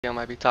Pantheon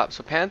might be top.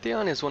 So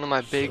Pantheon is one of my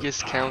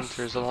biggest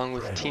counters along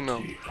with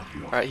Teemo.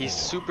 Alright, he's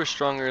super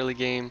strong early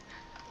game.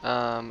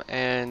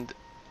 And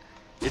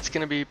it's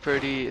gonna be a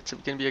crazy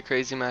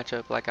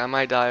matchup. Like I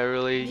might die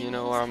early, you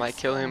know, or I might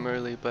kill him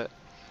early, but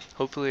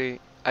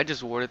hopefully I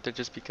just warded there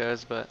just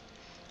because, but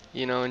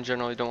you know, in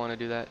general you don't want to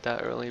do that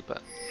early,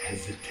 but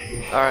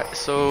alright,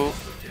 so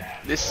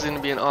this is gonna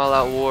be an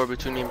all-out war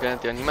between me and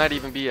Pantheon. He might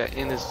even be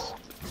in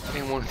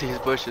one of these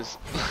bushes.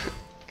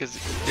 Cause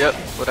yep,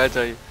 what I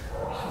tell you.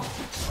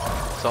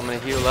 So I'm gonna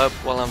heal up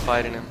while I'm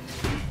fighting him.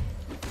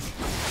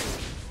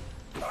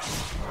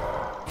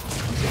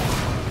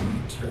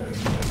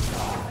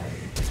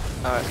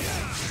 Alright.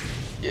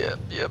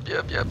 Yep.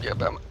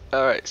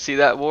 Alright, see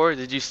that war?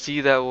 Did you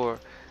see that war?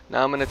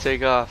 Now I'm gonna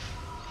take off.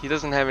 He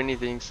doesn't have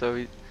anything, so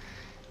he...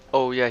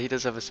 Oh yeah, he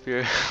does have a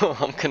spear.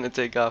 I'm gonna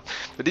take off.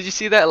 But did you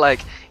see that? Like,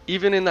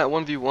 even in that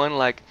 1v1,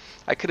 like,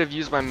 I could have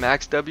used my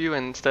max W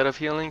instead of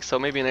healing. So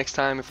maybe next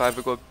time if I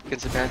ever go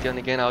against the Pantheon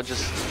again, I'll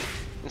just...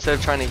 Instead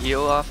of trying to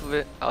heal off of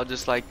it, I'll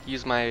just like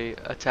use my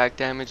attack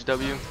damage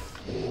W.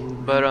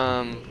 But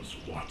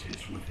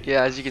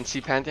yeah, as you can see,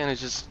 Pantheon is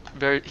just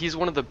he's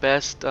one of the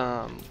best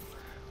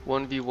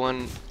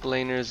 1v1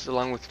 laners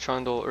along with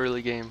Trundle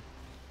early game.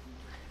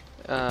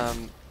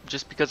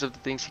 Just because of the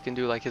things he can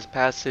do, like his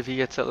passive, he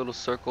gets that little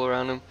circle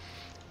around him.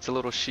 It's a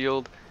little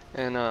shield,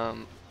 and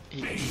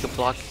he can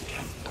block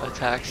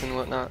attacks and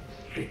whatnot.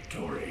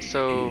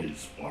 So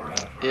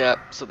yeah,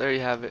 so there you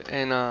have it.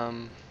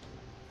 And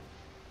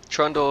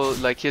Trundle,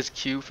 like his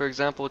Q for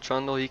example,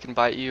 Trundle, he can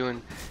bite you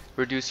and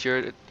reduce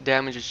your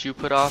damage that you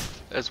put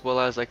off, as well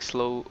as like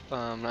slow,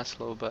 not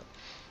slow, but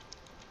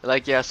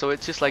like yeah, so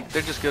it's just like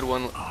they're just good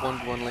one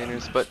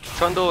laners. But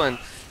Trundle and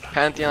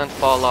Pantheon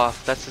fall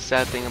off. That's the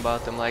sad thing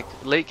about them. Like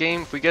late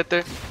game, if we get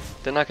there,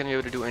 they're not gonna be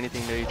able to do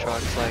anything to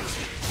Aatrox. Like,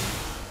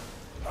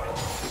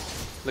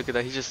 look at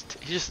that. He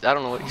just I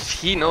don't know.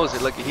 He knows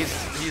it. Like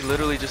he's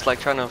literally just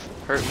like trying to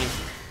hurt me,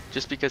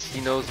 just because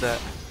he knows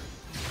that.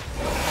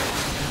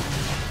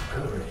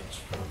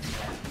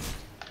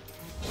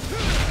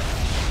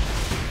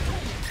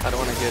 I don't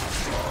want to get...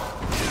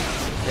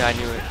 Yeah, I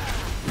knew it.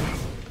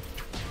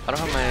 I don't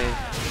have my...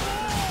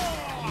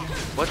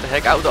 What the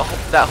heck?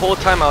 That whole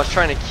time I was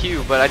trying to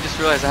Q, but I just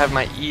realized I have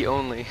my E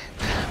only.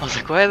 I was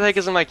like, why the heck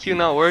isn't my Q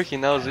not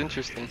working? That was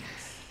interesting.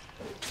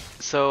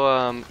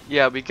 So,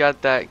 yeah, we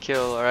got that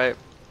kill, alright?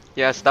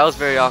 Yes, that was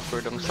very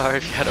awkward. I'm sorry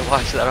if you had to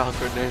watch that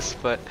awkwardness,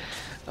 but...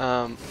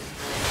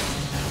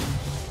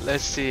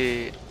 let's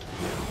see...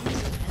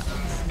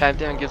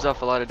 Pantheon gives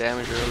off a lot of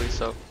damage early,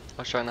 so...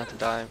 I'll try not to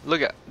die.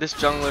 Look at this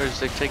jungler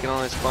is like taking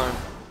all his farm,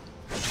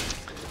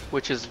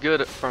 which is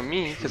good for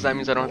me because that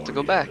means I don't have to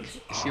go back.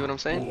 You see what I'm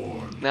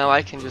saying? Now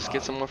I can just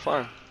get some more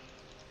farm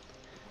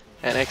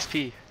and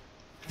XP.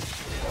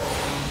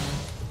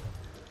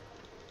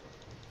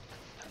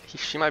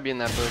 She might be in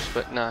that bush,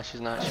 but nah,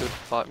 she's not. She would have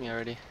fought me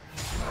already.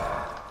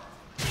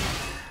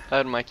 I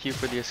had my Q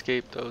for the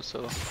escape though,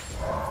 so you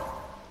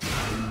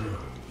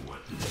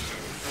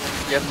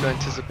have to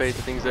anticipate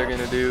the things they're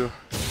gonna do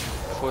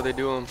before they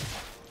do them.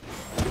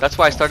 That's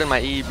why I started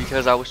my E,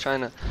 because I was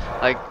trying to,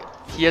 like,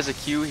 he has a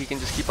Q, he can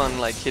just keep on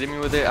like hitting me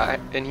with it,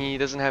 and he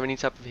doesn't have any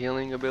type of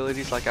healing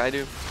abilities like I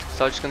do,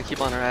 so I'm just gonna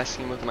keep on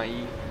harassing him with my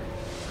E.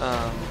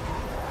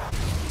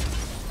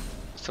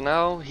 So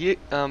now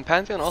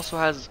Pantheon also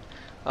has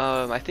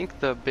I think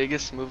the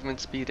biggest movement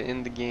speed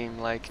in the game,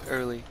 like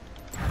early.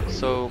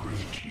 So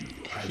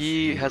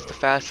he has the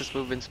fastest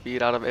movement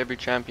speed out of every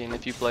champion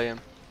if you play him,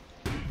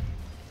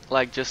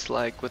 like just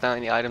like without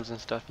any items and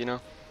stuff, you know.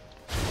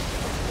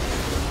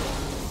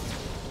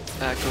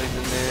 Accolades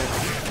in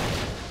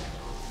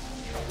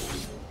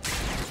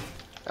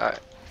there. Alright.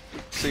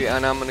 So yeah,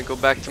 and I'm gonna go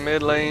back to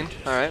mid lane.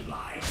 Alright.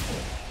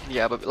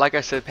 Yeah, but like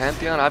I said,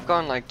 Pantheon, I've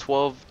gone like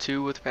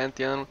 12-2 with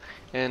Pantheon,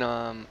 and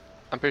I'm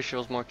pretty sure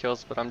it was more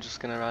kills, but I'm just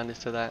gonna round it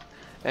to that.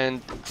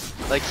 And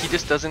like he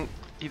doesn't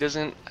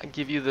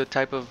give you the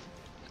type of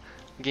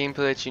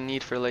gameplay that you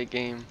need for late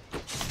game.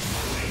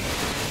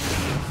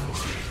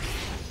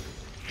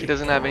 He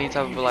doesn't have any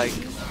type of like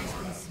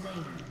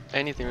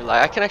anything really.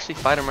 I can actually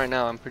fight him right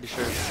now, I'm pretty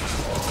sure.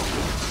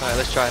 Alright,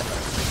 let's try it.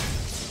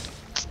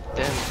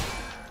 Damn it.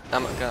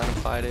 I'm not gonna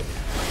fight it.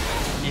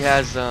 He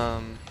has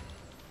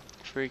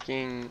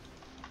freaking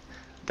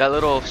that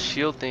little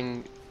shield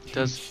thing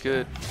does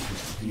good.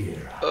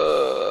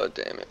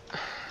 Damn it.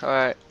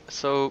 Alright,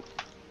 so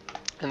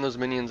and those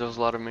minions, there was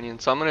a lot of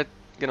minions. So I'm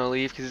gonna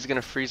leave because he's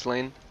gonna freeze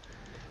lane.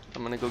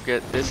 I'm gonna go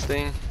get this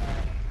thing,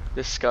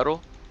 this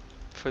scuttle,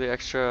 for the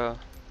extra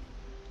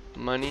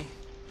money.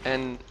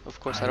 And of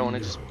course I don't want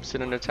to just sit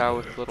in the tower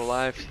with little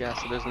lives. Yeah,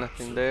 so there's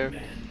nothing there.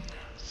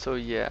 So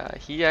yeah,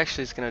 he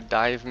actually is gonna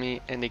dive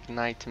me and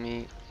ignite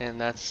me, and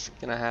that's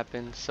gonna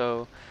happen.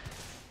 So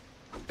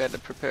got to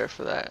prepare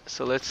for that.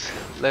 So let's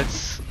I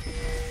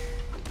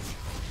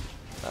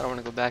don't want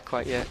to go back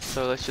quite yet.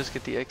 So let's just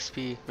get the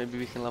XP. Maybe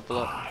we can level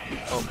up.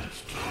 Oh.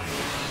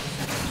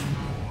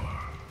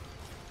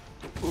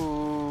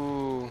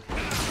 Ooh.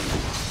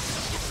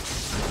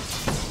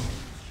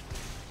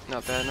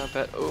 Not bad, not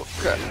bad. Oh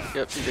crap.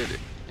 Yep, you did it.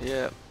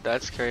 Yeah,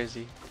 that's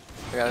crazy.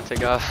 I gotta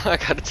take off. I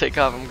gotta take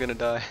off. I'm gonna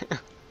die.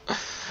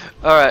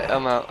 Alright,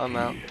 I'm out. I'm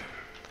out.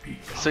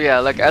 So yeah,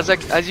 like as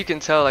you can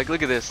tell, like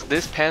look at this.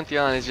 This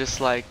Pantheon is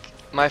just like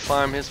my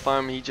farm, his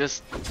farm. He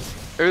just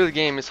early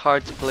game is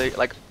hard to play.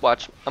 Like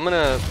watch, I'm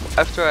gonna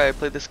after I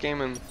play this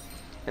game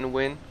and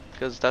win,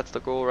 because that's the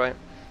goal, right?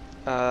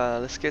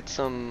 Let's get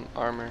some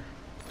armor.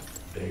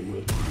 They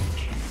will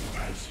treat you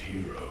as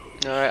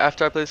heroes. Alright,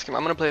 after I play this game,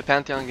 I'm gonna play a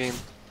Pantheon game.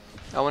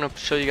 I want to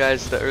show you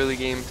guys the early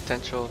game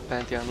potential of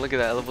Pantheon. Look at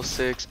that, level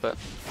 6, but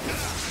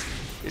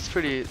it's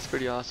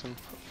pretty awesome.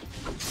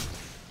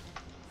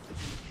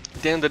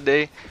 At the end of the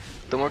day,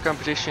 the more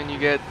competition you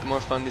get, the more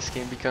fun this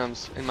game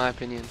becomes, in my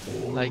opinion.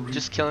 Like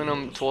just killing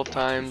them 12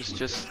 times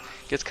just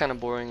gets kind of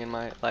boring in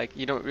my, like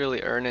you don't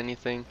really earn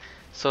anything.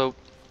 So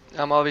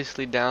I'm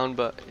obviously down,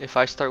 but if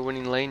I start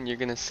winning lane, you're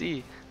gonna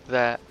see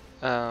that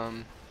that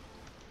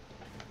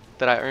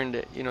I earned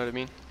it. You know what I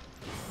mean?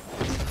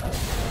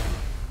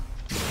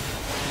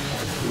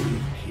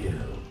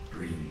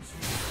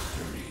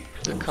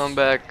 The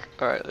comeback.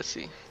 All right, let's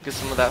see. Get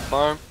some of that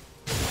farm.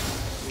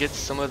 Get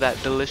some of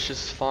that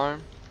delicious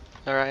farm.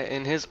 All right,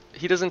 and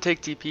he doesn't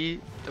take TP,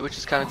 which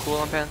is kind of cool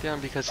on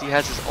Pantheon because he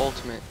has his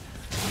ultimate,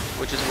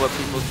 which is what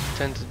people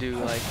tend to do.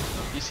 Like,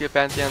 you see a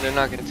Pantheon, they're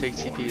not gonna take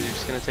TP. They're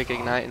just gonna take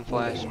Ignite and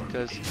Flash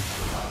because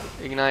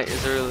Ignite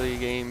is early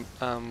game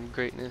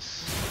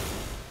greatness.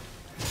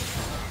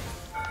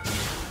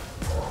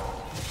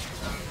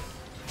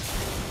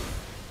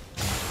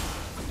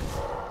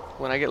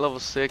 When I get level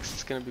 6,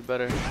 it's gonna be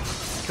better.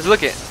 Cause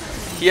look it,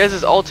 he has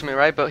his ultimate,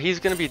 right? But he's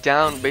gonna be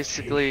down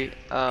basically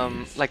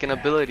like an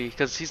ability,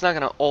 cause he's not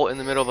gonna ult in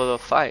the middle of the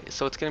fight.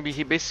 So it's gonna be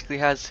he basically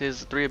has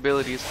his 3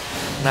 abilities,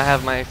 and I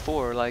have my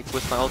 4 like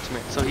with my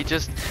ultimate. So he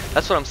just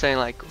that's what I'm saying.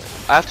 Like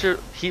after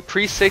he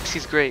pre-6,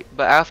 he's great,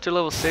 but after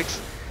level 6,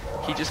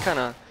 he just kind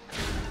of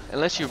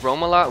unless you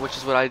roam a lot, which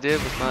is what I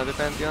did with my other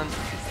Pantheon.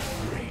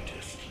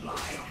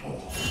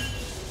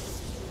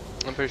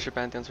 I'm pretty sure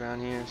Pantheon's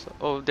around here. So,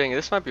 oh dang it,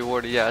 this might be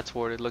warded. Yeah, it's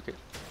warded. Look it.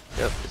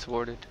 Yep, it's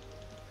warded.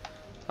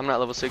 I'm not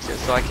level 6 yet,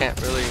 so I can't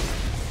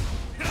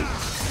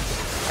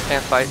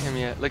fight him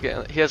yet. Look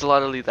at he has a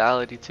lot of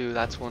lethality too.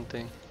 That's one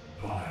thing.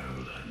 I'm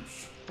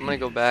gonna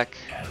go back.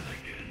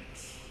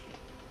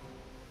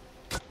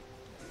 I'm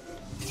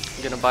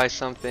gonna buy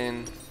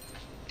something.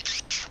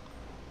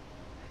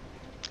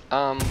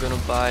 I'm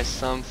gonna buy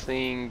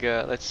something.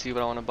 Let's see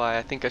what I want to buy.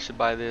 I think I should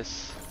buy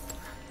this.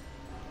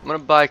 I'm gonna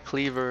buy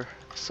Cleaver.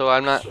 So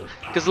I'm not,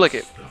 because look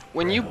it,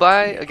 when you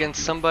buy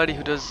against somebody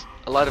who does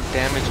a lot of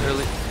damage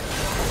early.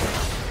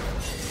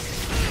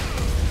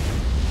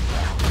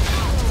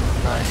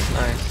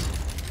 Nice.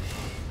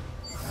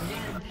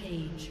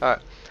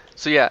 Alright,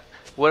 so yeah,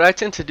 what I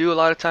tend to do a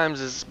lot of times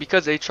is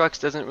because Aatrox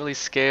doesn't really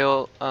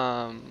scale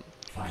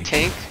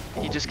tank,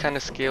 he just kind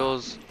of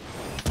scales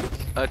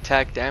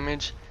attack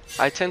damage.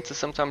 I tend to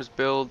sometimes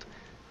build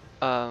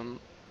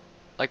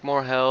like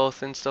more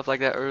health and stuff like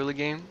that early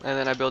game, and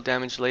then I build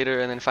damage later,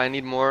 and then if I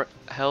need more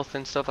health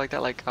and stuff like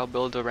that, like I'll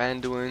build the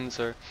Randuins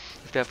or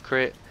if they have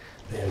crit.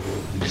 It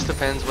just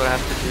depends what I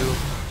have to do,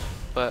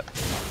 but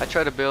I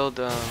try to build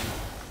a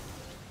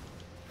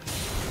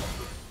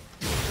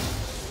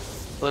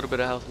little bit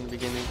of health in the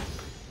beginning.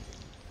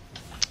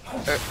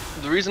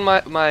 The reason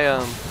I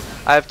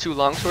have 2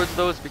 longswords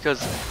though is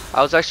because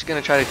I was actually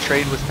gonna try to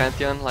trade with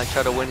Pantheon, like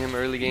try to win him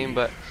early game,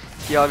 but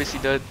he obviously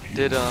did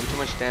too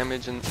much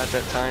damage at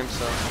that time,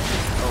 so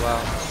oh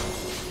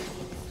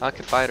wow. I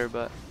could fight her,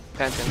 but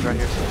Pantheon's right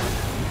here somewhere.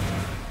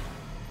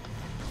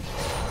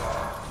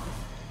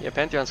 Yeah,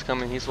 Pantheon's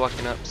coming, he's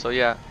walking up, so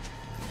yeah.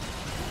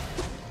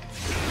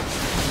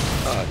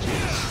 Oh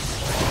jeez.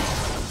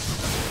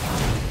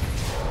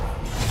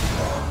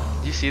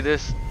 Do you see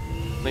this?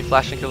 Let me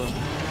flash and kill him.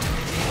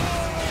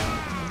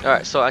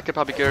 Alright, so I could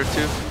probably get her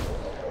too.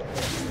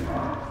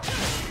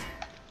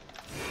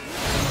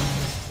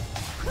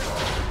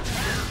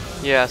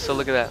 Yeah, so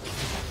look at that.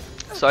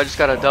 So I just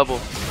got a double,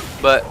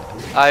 but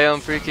I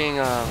freaking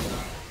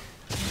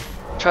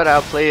try to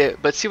outplay it.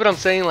 But see what I'm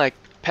saying? Like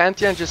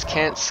Pantheon just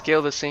can't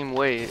scale the same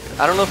way.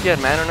 I don't know if he had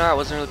mana or not. I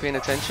wasn't really paying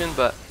attention,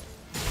 but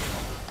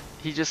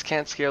he just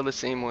can't scale the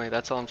same way.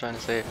 That's all I'm trying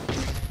to say.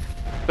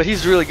 But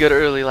he's really good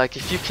early. Like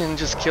if you can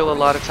just kill a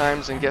lot of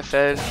times and get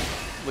fed,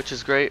 which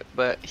is great.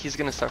 But he's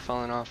gonna start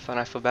falling off, and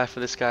I feel bad for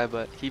this guy.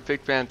 But he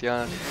picked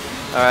Pantheon.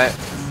 All right,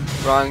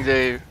 wrong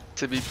day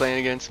to be playing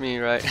against me,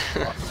 right?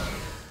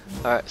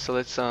 Alright, so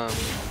let's I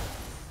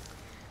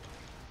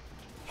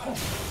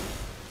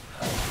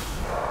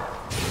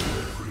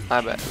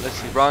bet. Let's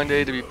see. Wrong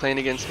day to be playing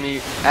against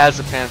me as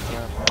a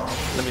Pantheon.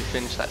 Let me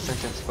finish that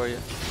sentence for you.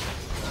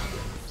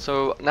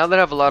 So now that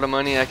I have a lot of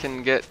money, I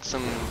can get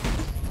some.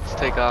 Let's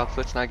take off.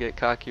 Let's not get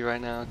cocky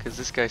right now, because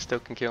this guy still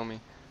can kill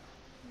me.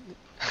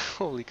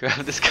 Holy crap!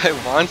 This guy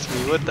wants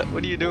me. What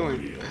are you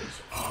doing?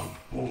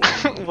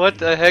 What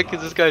the heck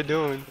is this guy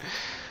doing?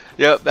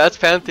 Yep, that's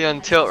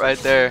Pantheon tilt right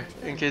there,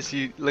 in case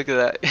you look at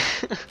that.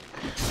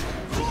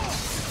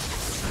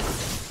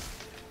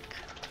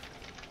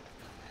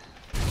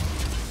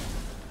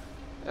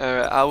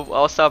 Alright,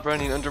 I'll stop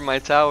running under my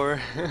tower.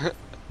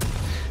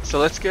 So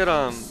let's get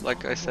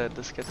like I said,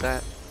 let's get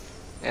that.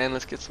 And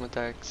let's get some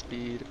attack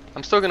speed.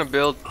 I'm still gonna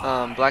build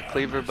Black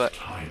Cleaver, but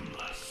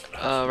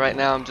right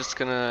now I'm just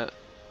gonna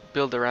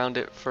build around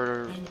it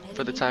for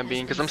the time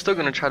being, because I'm still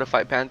gonna try to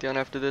fight Pantheon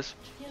after this.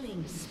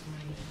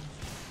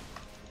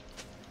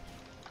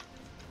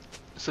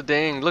 So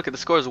dang, look at the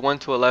score is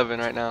 1-11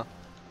 right now.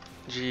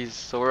 Jeez,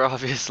 so we're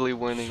obviously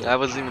winning. I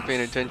wasn't even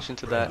paying attention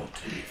to that,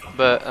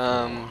 but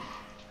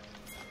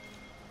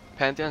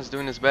Pantheon's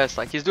doing his best.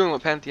 Like, he's doing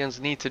what Pantheons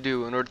need to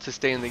do in order to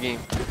stay in the game.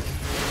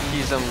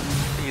 He's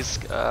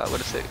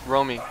what is it?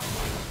 Roaming.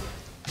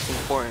 It's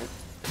important.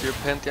 If you're a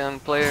Pantheon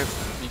player,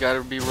 you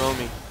gotta be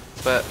roaming.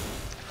 But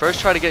first,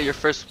 try to get your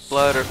first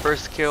blood or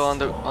first kill on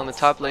the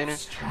top laner.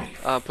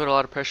 Put a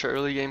lot of pressure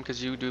early game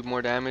because you do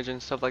more damage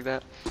and stuff like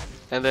that.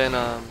 And then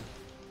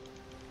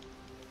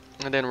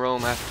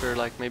roam after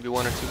like maybe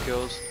 1 or 2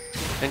 kills.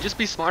 And just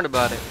be smart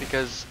about it,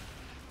 because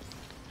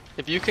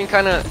if you can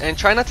and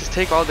try not to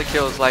take all the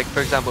kills. Like,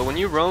 for example, when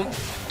you roam,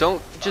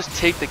 don't just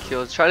take the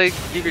kills. Try to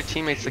give your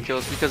teammates the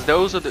kills, because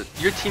those are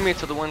your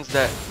teammates are the ones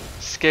that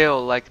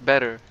scale like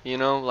better. You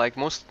know, like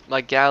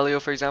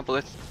Galio, for example.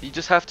 You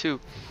just have to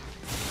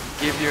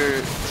give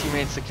your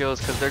teammates the kills,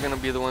 because they're gonna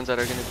be the ones that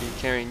are gonna be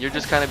carrying. You're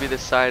just gonna be the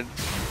side.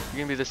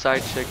 You're gonna be the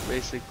side chick,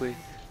 basically.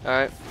 All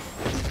right.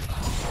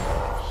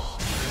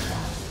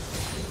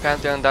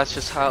 Pantheon. That's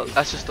just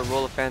the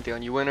role of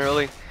Pantheon. You win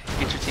early,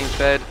 get your team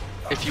fed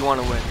if you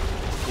want to win.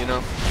 You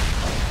know.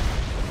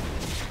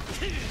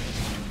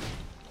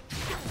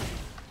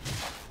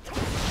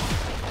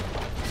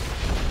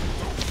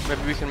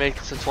 Maybe we can make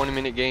this a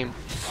 20-minute game.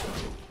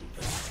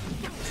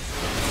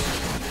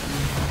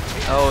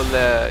 Oh,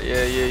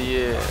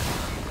 yeah.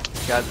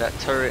 Got that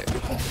turret.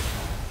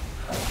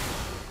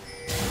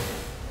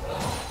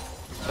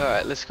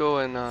 Alright, let's go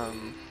and I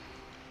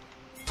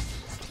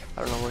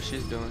don't know what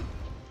she's doing.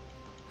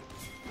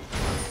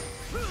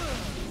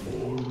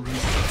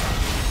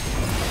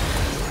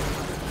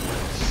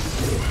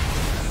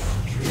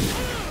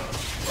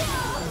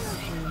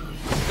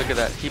 Look at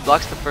that. He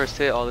blocks the first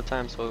hit all the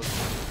time, so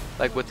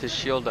like with his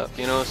shield up,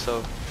 you know,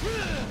 so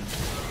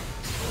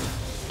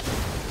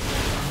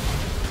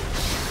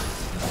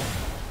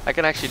I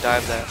can actually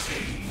dive that.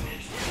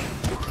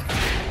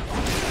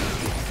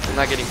 I'm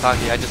not getting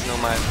cocky, I just know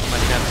my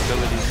camp's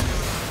abilities.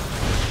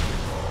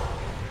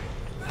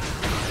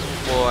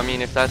 Well, I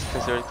mean, if that's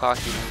considered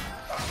cocky.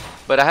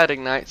 But I had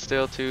Ignite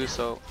still too,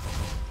 so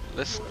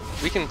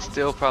we can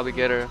still probably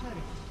get her.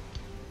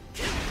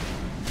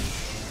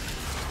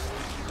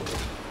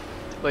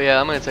 But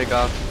yeah, I'm gonna take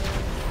off.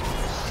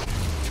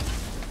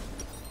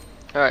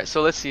 Alright,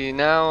 so let's see.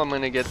 Now I'm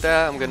gonna get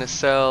that. I'm gonna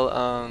sell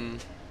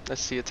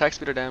let's see, attack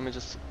speed or damage.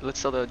 Let's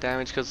sell the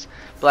damage, because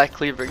Black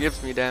Cleaver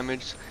gives me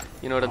damage.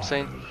 You know what I'm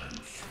saying?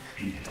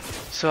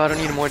 So I don't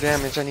need more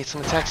damage, I need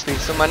some attack speed.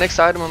 So my next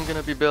item I'm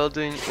gonna be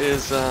building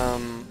is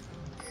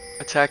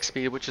attack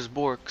speed, which is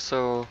Bork.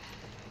 So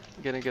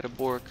I'm gonna get a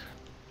Bork.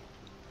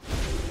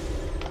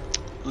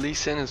 Lee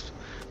Sin is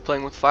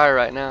playing with fire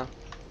right now.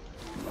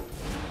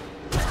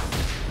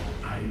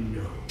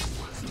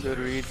 Good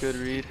read, good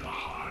read.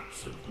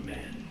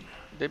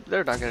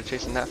 They're not gonna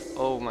chase him that.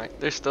 Oh my,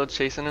 they're still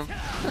chasing him.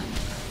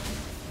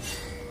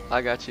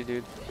 I got you,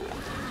 dude.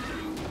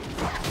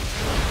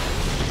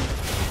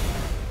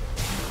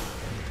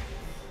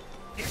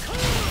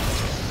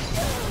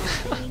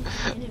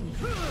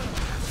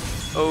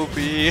 OP.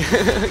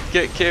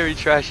 Get carry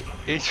trash.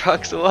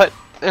 Aatrox, what?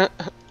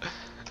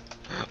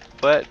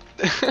 What?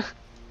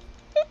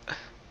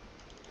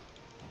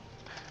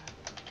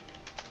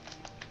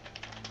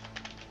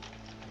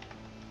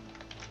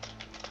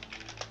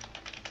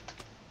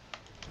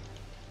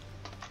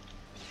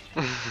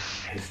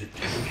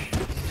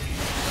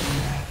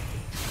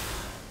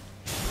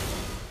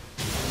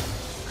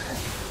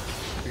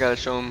 I gotta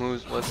show him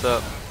what's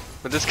up.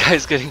 But this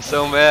guy's getting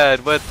so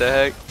mad. What the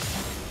heck?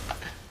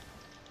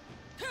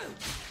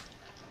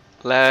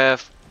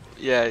 Laugh.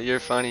 Yeah,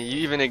 you're funny.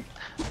 You even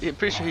I'm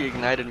pretty sure he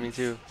ignited me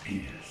too.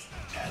 Easy.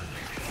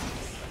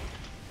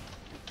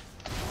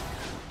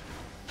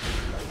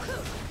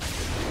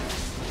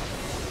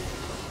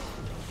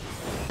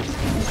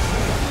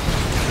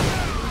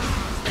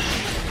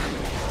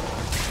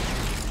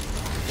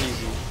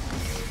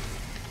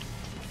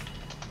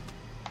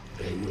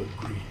 They will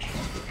greet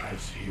you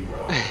as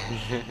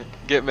heroes.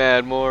 Get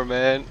mad more,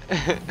 man.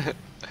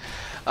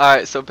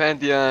 Alright, so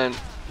Pantheon.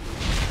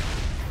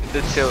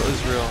 The tilt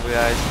is real,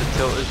 guys. The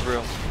tilt is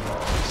real.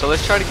 So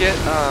let's try to get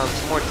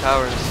some more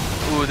towers.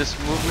 Ooh, this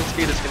movement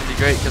speed is going to be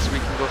great, because we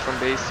can go from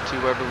base to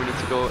wherever we need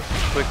to go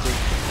quickly.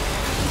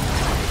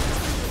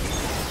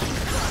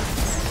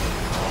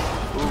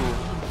 Ooh.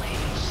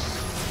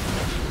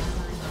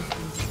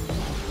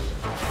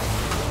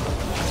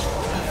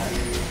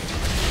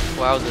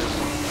 Wowzers.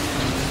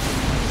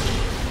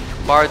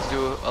 Bards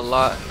do a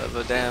lot of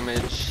the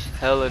damage.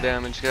 Hella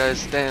damage,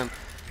 guys. Damn.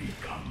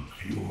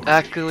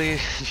 Actually,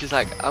 she's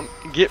like,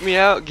 get me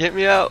out, get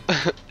me out.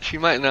 She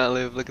might not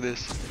live. Look at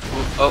this.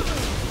 Ooh, oh.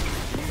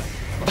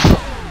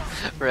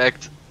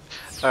 Wrecked.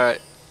 Alright.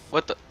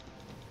 What the?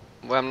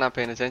 Well, I'm not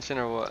paying attention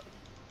or what?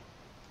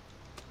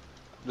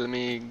 Let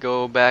me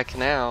go back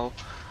now.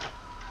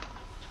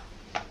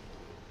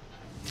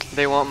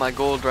 They want my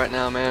gold right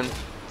now, man.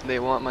 They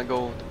want my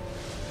gold.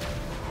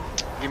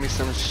 Give me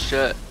some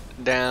shut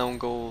down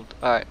gold.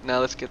 Alright, now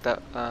let's get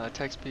that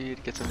attack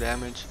speed, get some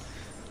damage.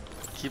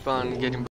 Keep on getting